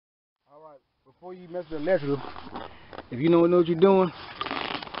Before you mess with electrical, if you don't know what you're doing,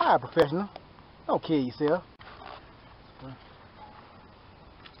 hire a professional. Don't kill yourself.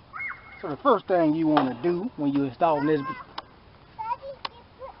 So the first thing you want to do when you install this...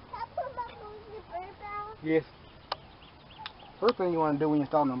 Yes. First thing you want to do when you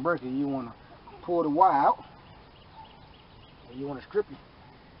install an breaker, you want to pull the wire out. And you want to strip it.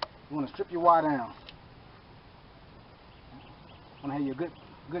 You want to strip your wire down. You want to have your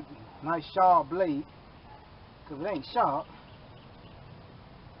good, nice sharp blade. Because if it ain't sharp,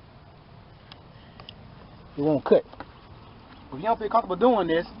 it won't cut. If you don't feel comfortable doing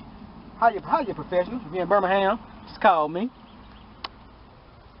this, hire your professional. If you're in Birmingham, just call me.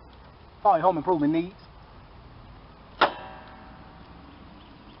 For your home improvement needs.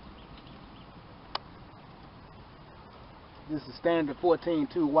 This is standard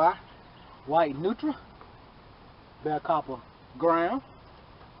 14-2Y, white neutral, bare copper ground,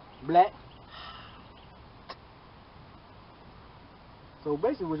 black. So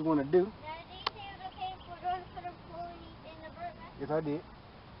basically what you want to do... Now, did you say it was okay for us to put a pulley in the bird nest? Yes, I did.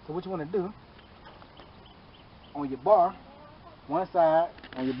 So what you want to do, on your bar, one side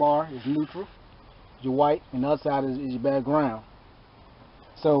on your bar is neutral, your white, and the other side is your background.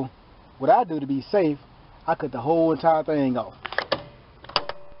 So what I do to be safe, I cut the whole entire thing off.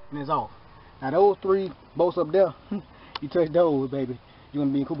 And it's off. Now those three bolts up there, you touch those, baby, you're going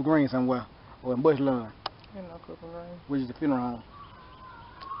to be in Cooper Green somewhere, or in Bush Lawn. You know Cooper Green. Which is the funeral home.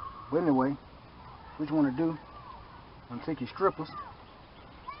 But anyway, what you want to do, you want to take your strippers.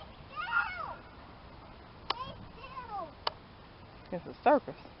 It's a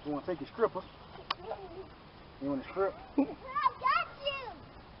circus. You want to take your strippers. You want to strip. I got you!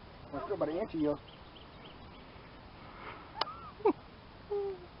 You want to strip by the inch of your...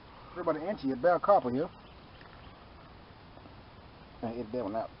 strip by the inch of your bare copper here. And hit that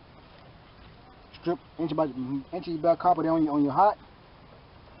one out. Strip inch of your bare copper there on your hot.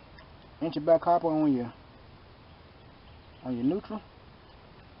 Inch of bare copper on your neutral.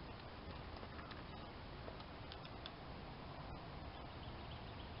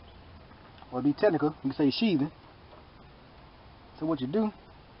 Or to be technical, you can say sheathing. So what you do,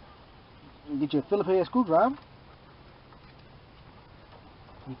 you get your Phillips head screwdriver.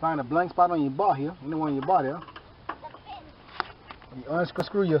 You find a blank spot on your bar here, you know on your bar there. You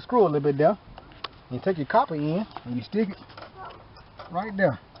unscrew your screw a little bit there. You take your copper in and you stick it right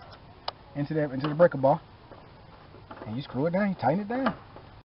there into the breaker bar. And you screw it down, you tighten it down.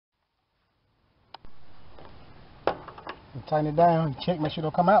 You tighten it down, you check, make sure it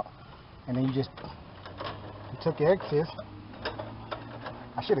don't come out. And then you took your excess.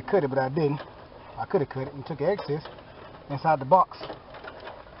 I should have cut it, but I didn't. I could have cut it and took your excess inside the box.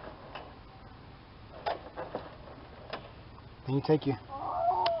 Then you take your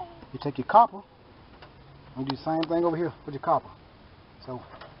copper and do the same thing over here with your copper. So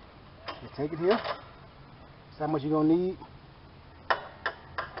you take it here. That's how much you're gonna need.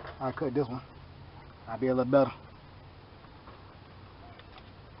 I'll cut this one. I'll be a little better.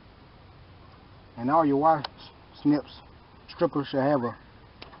 And all your wire strippers should have a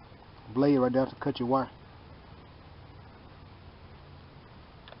blade right there to cut your wire.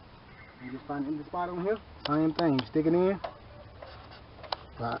 You just find an empty spot on here, same thing, you stick it in.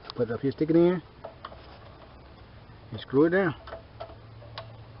 Put it up here, stick it in, and screw it down.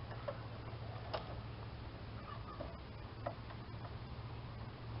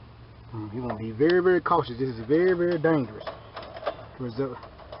 You want to be very, very cautious. This is very, very dangerous. It's a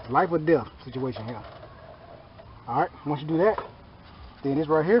life or death situation here. Alright, once you do that, then this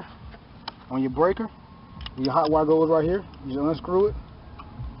right here, on your breaker, your hot wire goes right here. You just unscrew it.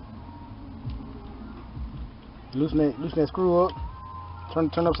 Loosen that screw up.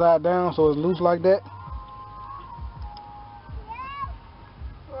 Turn upside down so it's loose like that.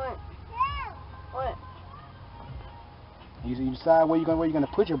 What? You decide where you're gonna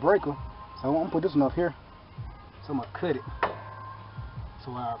put your breaker. So I'm gonna put this one up here. So I'm gonna cut it.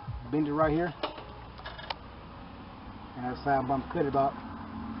 So I bend it right here. And I decide I'm gonna cut it about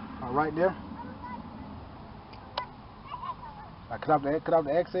right there. I cut off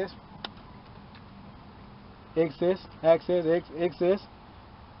the excess. Excess.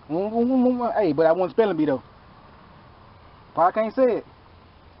 Hey, but I want to spelling bee though. But I can't say it.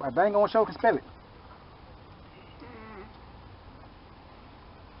 But I ain't gonna show can spell it.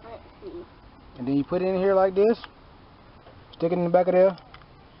 And then you put it in here like this. Stick it in the back of there.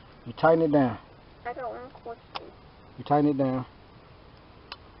 You tighten it down. I got one question. You tighten it down.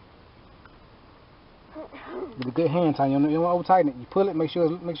 With a good hand tighten. You don't want to over tighten it. You pull it. Make sure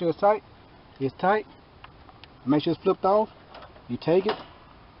it's tight. It's tight. Make sure it's flipped off. You take it.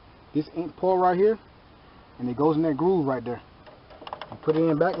 this ink pour right here, and it goes in that groove right there. You put it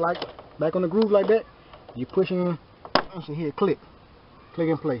in back on the groove like that. You push in, you should hear it click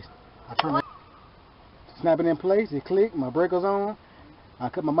in place. I turn it, snap it in place. It click. My breaker's on. I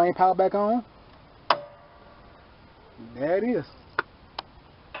cut my main power back on. There it is.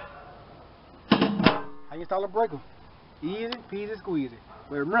 How you install a breaker? Easy peasy squeezy.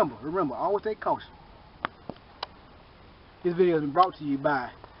 But remember, always take caution. This video has been brought to you by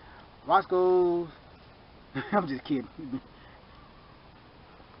Roscoe's. I'm just kidding.